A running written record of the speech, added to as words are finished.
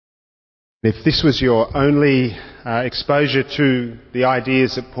If this was your only exposure to the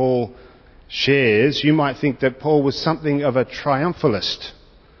ideas that Paul shares, you might think that Paul was something of a triumphalist.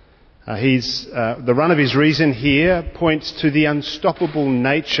 The run of his reason here points to the unstoppable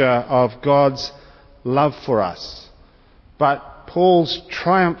nature of God's love for us. But Paul's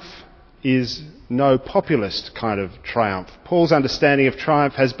triumph is no populist kind of triumph. Paul's understanding of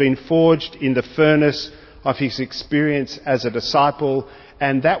triumph has been forged in the furnace of his experience as a disciple,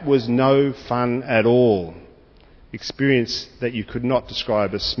 and that was no fun at all. Experience that you could not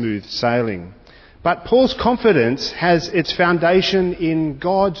describe as smooth sailing. But Paul's confidence has its foundation in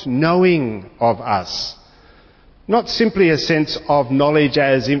God's knowing of us. Not simply a sense of knowledge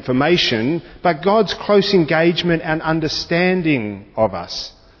as information, but God's close engagement and understanding of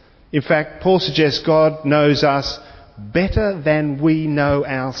us. In fact, Paul suggests God knows us better than we know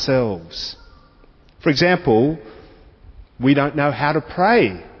ourselves. For example, we don't know how to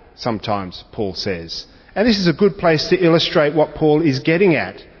pray sometimes, Paul says. And this is a good place to illustrate what Paul is getting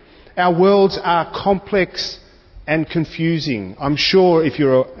at. Our worlds are complex and confusing. I'm sure if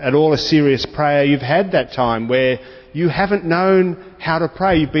you're at all a serious prayer, you've had that time where you haven't known how to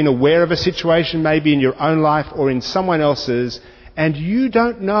pray. You've been aware of a situation, maybe in your own life or in someone else's, and you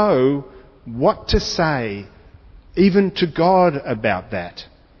don't know what to say, even to God about that.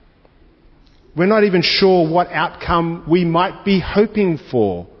 We're not even sure what outcome we might be hoping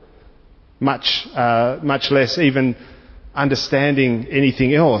for, much less even understanding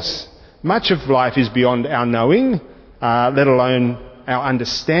anything else. Much of life is beyond our knowing, let alone our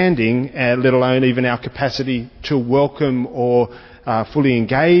understanding, let alone even our capacity to welcome or fully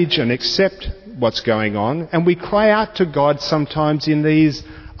engage and accept what's going on. And we cry out to God sometimes in these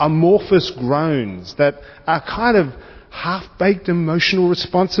amorphous groans that are kind of half-baked emotional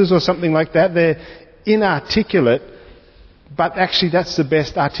responses or something like that. They're inarticulate, but actually that's the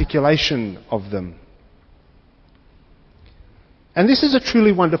best articulation of them. And this is a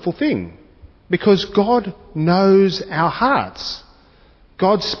truly wonderful thing, because God knows our hearts.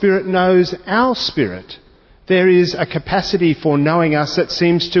 God's Spirit knows our spirit. There is a capacity for knowing us that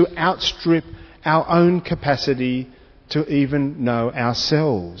seems to outstrip our own capacity to even know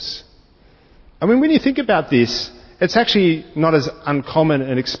ourselves. I mean, when you think about this, it's actually not as uncommon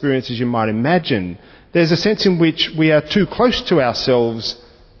an experience as you might imagine. There's a sense in which we are too close to ourselves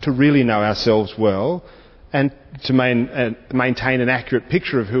to really know ourselves well, and to maintain an accurate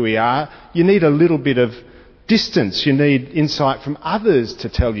picture of who we are, you need a little bit of distance. You need insight from others to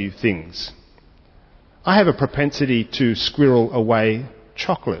tell you things. I have a propensity to squirrel away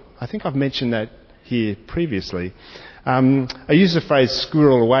chocolate. I think I've mentioned that here previously. I use the phrase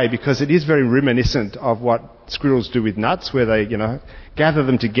squirrel away because it is very reminiscent of what squirrels do with nuts, where they, gather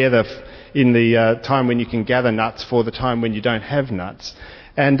them together in the time when you can gather nuts for the time when you don't have nuts.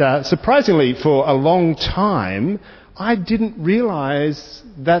 And surprisingly, for a long time, I didn't realise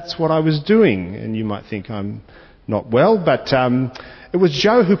that's what I was doing. And you might think I'm not well, but it was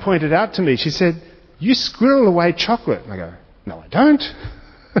Jo who pointed out to me. She said, "You squirrel away chocolate." And I go, "No, I don't."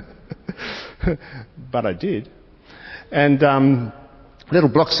 But I did. And little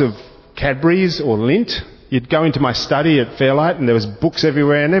blocks of Cadbury's or Lindt. You'd go into my study at Fairlight and there was books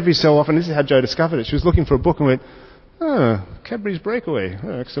everywhere, and every so often, this is how Jo discovered it, she was looking for a book and went, "Oh, Cadbury's Breakaway.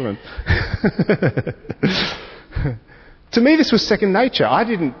 Oh, excellent." To me, this was second nature. I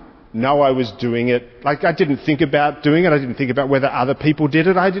didn't know I was doing it. I didn't think about doing it. I didn't think about whether other people did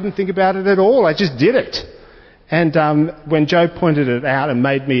it. I didn't think about it at all. I just did it. And when Jo pointed it out and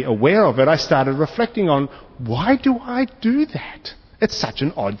made me aware of it, I started reflecting on, why do I do that? It's such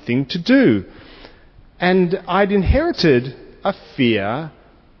an odd thing to do. And I'd inherited a fear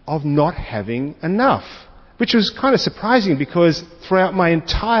of not having enough, which was kind of surprising because throughout my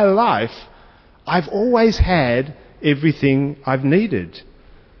entire life, I've always had everything I've needed.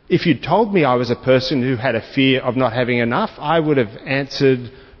 If you'd told me I was a person who had a fear of not having enough, I would have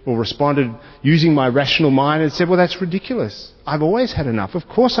answered or responded using my rational mind and said, "Well, that's ridiculous. I've always had enough. Of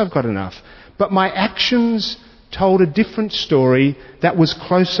course I've got enough." But my actions told a different story that was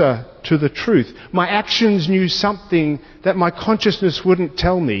closer to the truth. My actions knew something that my consciousness wouldn't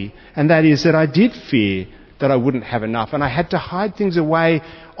tell me, and that is that I did fear that I wouldn't have enough, and I had to hide things away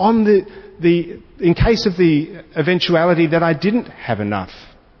in case of the eventuality that I didn't have enough,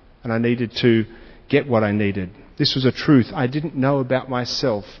 and I needed to get what I needed. This was a truth I didn't know about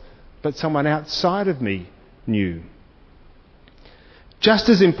myself, but someone outside of me knew. Just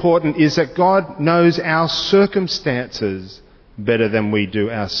as important is that God knows our circumstances better than we do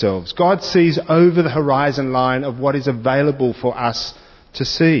ourselves. God sees over the horizon line of what is available for us to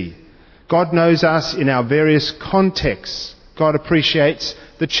see. God knows us in our various contexts. God appreciates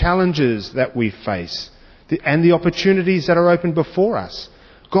the challenges that we face, and the opportunities that are open before us.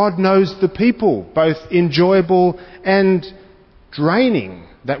 God knows the people, both enjoyable and draining,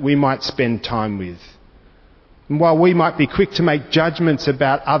 that we might spend time with. And while we might be quick to make judgments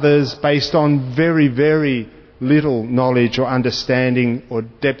about others based on very, very little knowledge or understanding or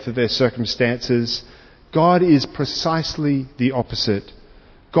depth of their circumstances, God is precisely the opposite.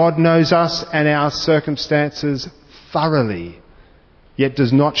 God knows us and our circumstances thoroughly, yet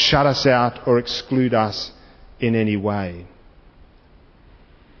does not shut us out or exclude us in any way.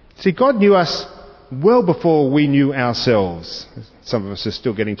 See, God knew us well before we knew ourselves. Some of us are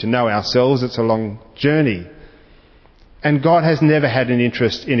still getting to know ourselves. It's a long journey. And God has never had an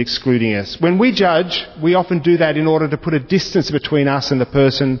interest in excluding us. When we judge, we often do that in order to put a distance between us and the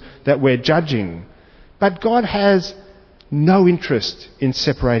person that we're judging. But God has no interest in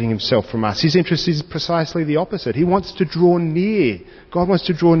separating himself from us. His interest is precisely the opposite. He wants to draw near. God wants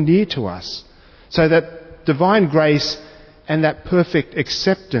to draw near to us so that divine grace and that perfect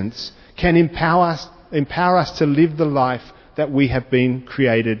acceptance can empower us to live the life that we have been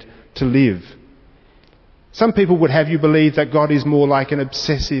created to live. Some people would have you believe that God is more like an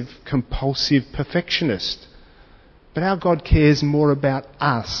obsessive, compulsive perfectionist. But our God cares more about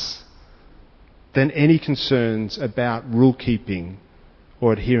us than any concerns about rule keeping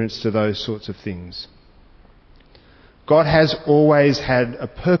or adherence to those sorts of things. God has always had a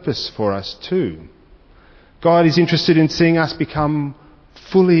purpose for us too. God is interested in seeing us become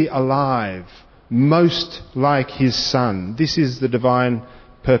fully alive, most like his Son. This is the divine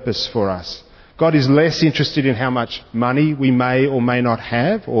purpose for us. God is less interested in how much money we may or may not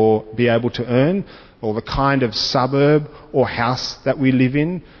have or be able to earn, or the kind of suburb or house that we live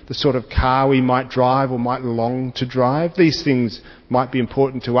in, the sort of car we might drive or might long to drive. These things might be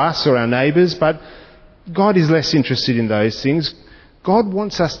important to us or our neighbours, but God is less interested in those things. God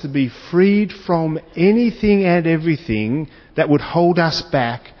wants us to be freed from anything and everything that would hold us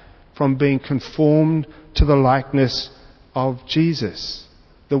back from being conformed to the likeness of Jesus,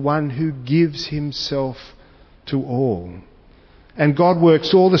 the one who gives himself to all. And God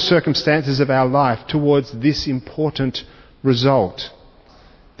works all the circumstances of our life towards this important result.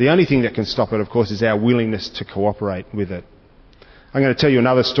 The only thing that can stop it, of course, is our willingness to cooperate with it. I'm going to tell you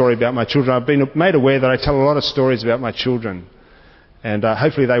another story about my children. I've been made aware that I tell a lot of stories about my children, and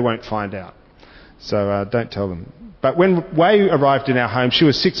hopefully they won't find out. So don't tell them. But when Wei arrived in our home, she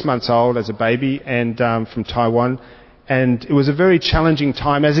was 6 months old as a baby and from Taiwan. And it was a very challenging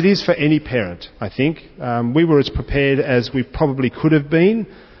time, as it is for any parent, I think. We were as prepared as we probably could have been.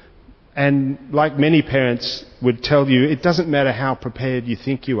 And like many parents would tell you, it doesn't matter how prepared you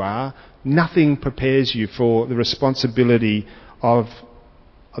think you are. Nothing prepares you for the responsibility of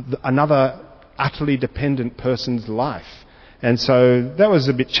another utterly dependent person's life. And so that was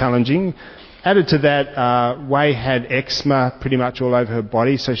a bit challenging. Added to that, Wei had eczema pretty much all over her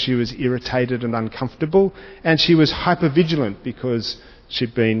body, so she was irritated and uncomfortable. And she was hypervigilant because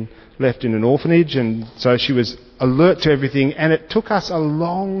she'd been left in an orphanage, and so she was alert to everything. And it took us a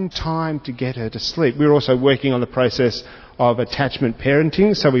long time to get her to sleep. We were also working on the process of attachment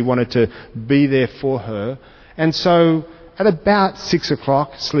parenting, so we wanted to be there for her. And so at about 6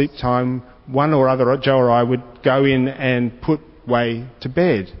 o'clock sleep time, one or other, Joe or I, would go in and put Wei to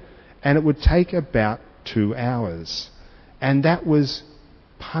bed. And it would take about 2 hours. And that was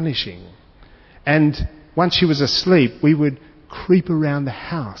punishing. And once she was asleep, we would creep around the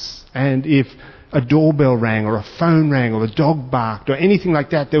house. And if a doorbell rang or a phone rang or a dog barked or anything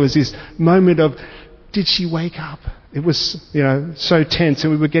like that, there was this moment of, did she wake up? It was, so tense.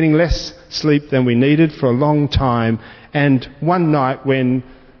 And we were getting less sleep than we needed for a long time. And one night when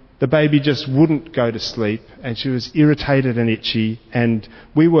the baby just wouldn't go to sleep, and she was irritated and itchy, and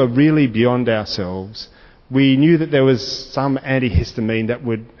we were really beyond ourselves. We knew that there was some antihistamine that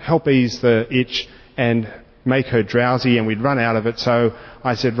would help ease the itch and make her drowsy, and we'd run out of it. So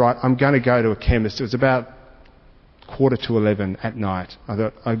I said, right, I'm going to go to a chemist. It was about 11:15 at night. I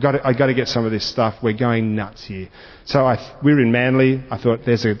thought, I got to get some of this stuff. We're going nuts here. So we were in Manly. I thought,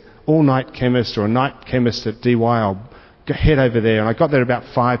 there's an all-night chemist or a night chemist at DY. I'll head over there. And I got there about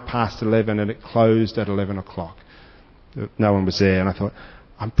 11:05, and it closed at 11 o'clock. No one was there. And I thought,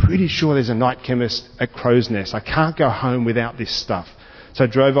 I'm pretty sure there's a night chemist at Crow's Nest. I can't go home without this stuff. So I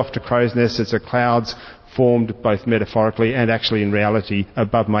drove off to Crow's Nest as the clouds formed both metaphorically and actually in reality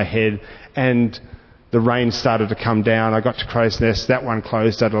above my head. And the rain started to come down. I got to Crow's Nest. That one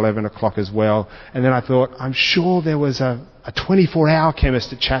closed at 11 o'clock as well. And then I thought, I'm sure there was a 24-hour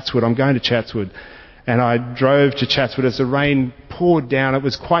chemist at Chatswood. I'm going to Chatswood. And I drove to Chatswood as the rain poured down. It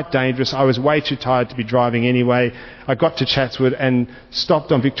was quite dangerous. I was way too tired to be driving anyway. I got to Chatswood and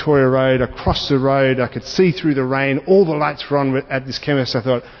stopped on Victoria Road. Across the road, I could see through the rain. All the lights were on at this chemist. I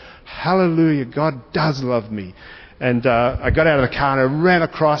thought, hallelujah, God does love me. And I got out of the car and I ran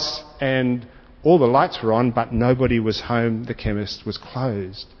across, and all the lights were on, but nobody was home. The chemist was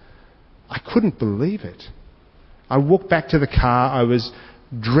closed. I couldn't believe it. I walked back to the car. I was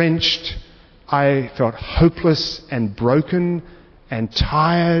drenched. I felt hopeless and broken and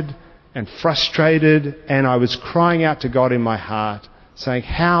tired and frustrated, and I was crying out to God in my heart, saying,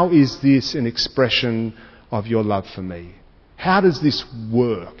 how is this an expression of your love for me? How does this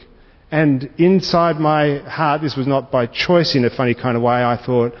work? And inside my heart, this was not by choice in a funny kind of way, I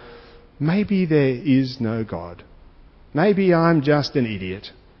thought, maybe there is no God. Maybe I'm just an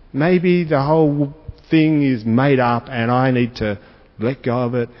idiot. Maybe the whole thing is made up and I need to let go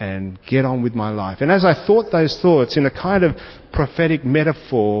of it and get on with my life. And as I thought those thoughts in a kind of prophetic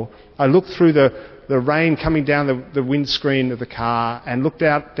metaphor, I looked through the rain coming down the windscreen of the car and looked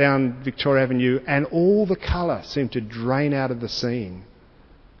out down Victoria Avenue, and all the colour seemed to drain out of the scene.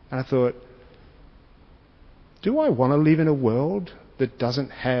 And I thought, do I want to live in a world that doesn't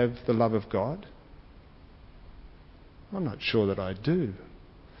have the love of God? I'm not sure that I do.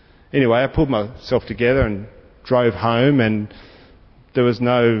 Anyway, I pulled myself together and drove home, and there was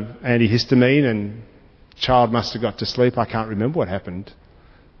no antihistamine, and child must have got to sleep. I can't remember what happened.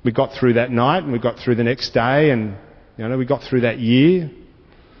 We got through that night, and we got through the next day, and we got through that year.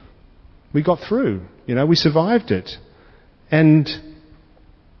 We got through. We survived it. And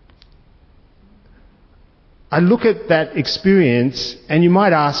I look at that experience, and you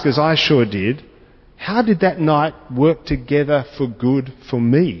might ask, as I sure did, how did that night work together for good for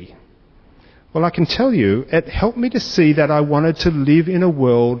me? Well, I can tell you, it helped me to see that I wanted to live in a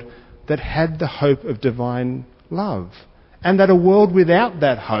world that had the hope of divine love, and that a world without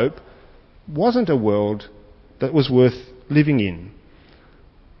that hope wasn't a world that was worth living in.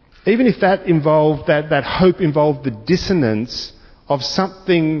 Even if that hope involved the dissonance of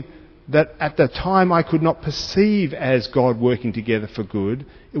something that at the time I could not perceive as God working together for good,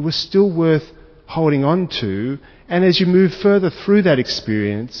 it was still worth holding on to. And as you move further through that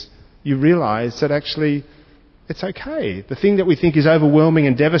experience, you realise that actually it's okay. The thing that we think is overwhelming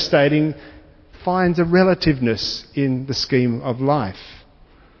and devastating finds a relativeness in the scheme of life.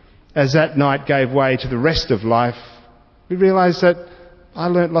 As that night gave way to the rest of life, we realised that I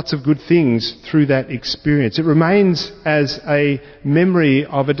learnt lots of good things through that experience. It remains as a memory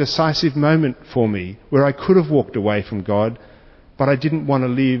of a decisive moment for me where I could have walked away from God, but I didn't want to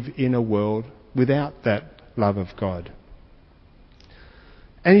live in a world without that love of God.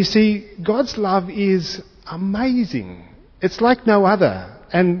 And you see, God's love is amazing. It's like no other.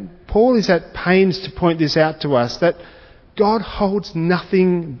 And Paul is at pains to point this out to us, that God holds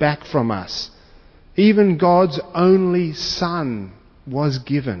nothing back from us. Even God's only Son was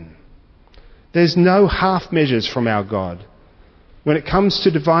given. There's no half measures from our God. When it comes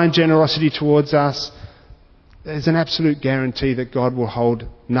to divine generosity towards us, there's an absolute guarantee that God will hold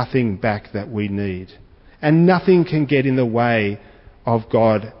nothing back that we need. And nothing can get in the way of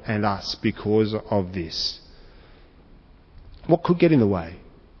God and us because of this. What could get in the way?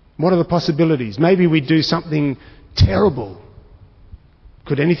 What are the possibilities? Maybe we do something terrible.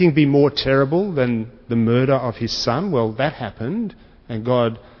 Could anything be more terrible than the murder of his son? Well, that happened, and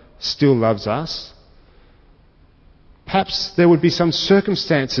God still loves us. Perhaps there would be some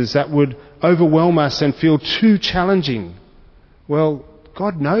circumstances that would overwhelm us and feel too challenging. Well,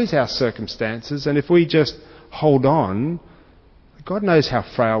 God knows our circumstances, and if we just hold on, God knows how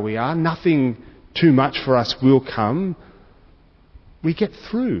frail we are. Nothing too much for us will come. We get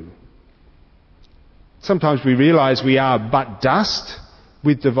through. Sometimes we realise we are but dust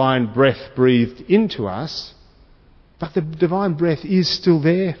with divine breath breathed into us, but the divine breath is still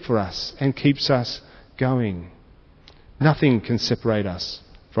there for us and keeps us going. Nothing can separate us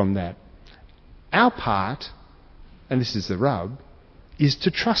from that. Our part, and this is the rub, is to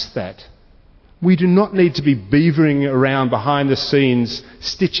trust that. We do not need to be beavering around behind the scenes,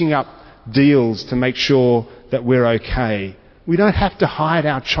 stitching up deals to make sure that we're okay. We don't have to hide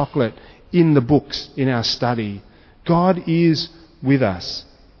our chocolate in the books, in our study. God is with us.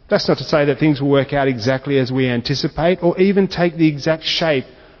 That's not to say that things will work out exactly as we anticipate, or even take the exact shape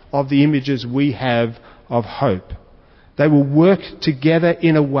of the images we have of hope. They will work together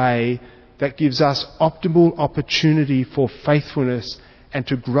in a way that gives us optimal opportunity for faithfulness and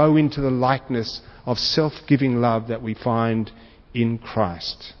to grow into the likeness of self-giving love that we find in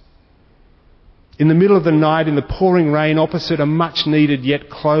Christ. In the middle of the night, in the pouring rain, opposite a much-needed yet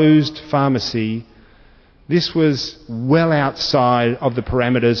closed pharmacy, This was well outside of the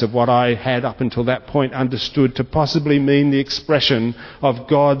parameters of what I had up until that point understood to possibly mean the expression of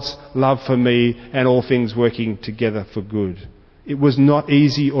God's love for me and all things working together for good. It was not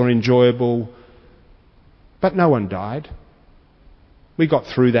easy or enjoyable, but no one died. We got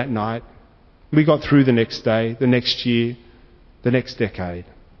through that night. We got through the next day, the next year, the next decade.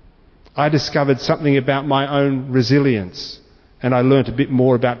 I discovered something about my own resilience, and I learnt a bit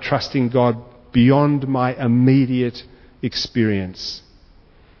more about trusting God beyond my immediate experience.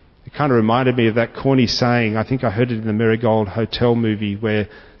 It kind of reminded me of that corny saying, I think I heard it in the Marigold Hotel movie, where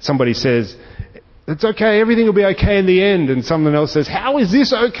somebody says, "It's okay, everything will be okay in the end," and someone else says, "How is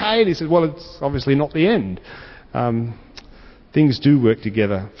this okay?" And he says, "Well, it's obviously not the end." Things do work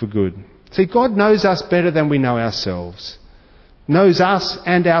together for good. See, God knows us better than we know ourselves, knows us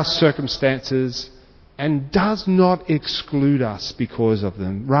and our circumstances, and does not exclude us because of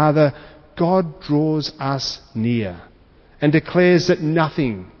them. Rather, God draws us near and declares that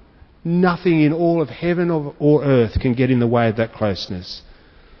nothing in all of heaven or earth can get in the way of that closeness.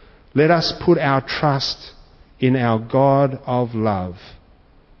 Let us put our trust in our God of love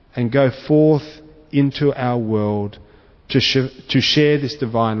and go forth into our world to share this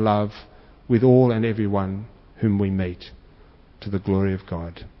divine love with all and everyone whom we meet, to the glory of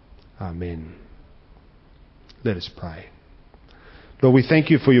God. Amen. Let us pray. Lord, we thank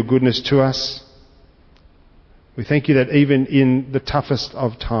you for your goodness to us. We thank you that even in the toughest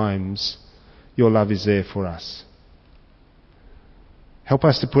of times, your love is there for us. Help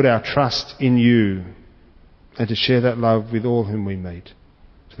us to put our trust in you and to share that love with all whom we meet,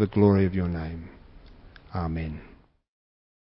 to the glory of your name. Amen.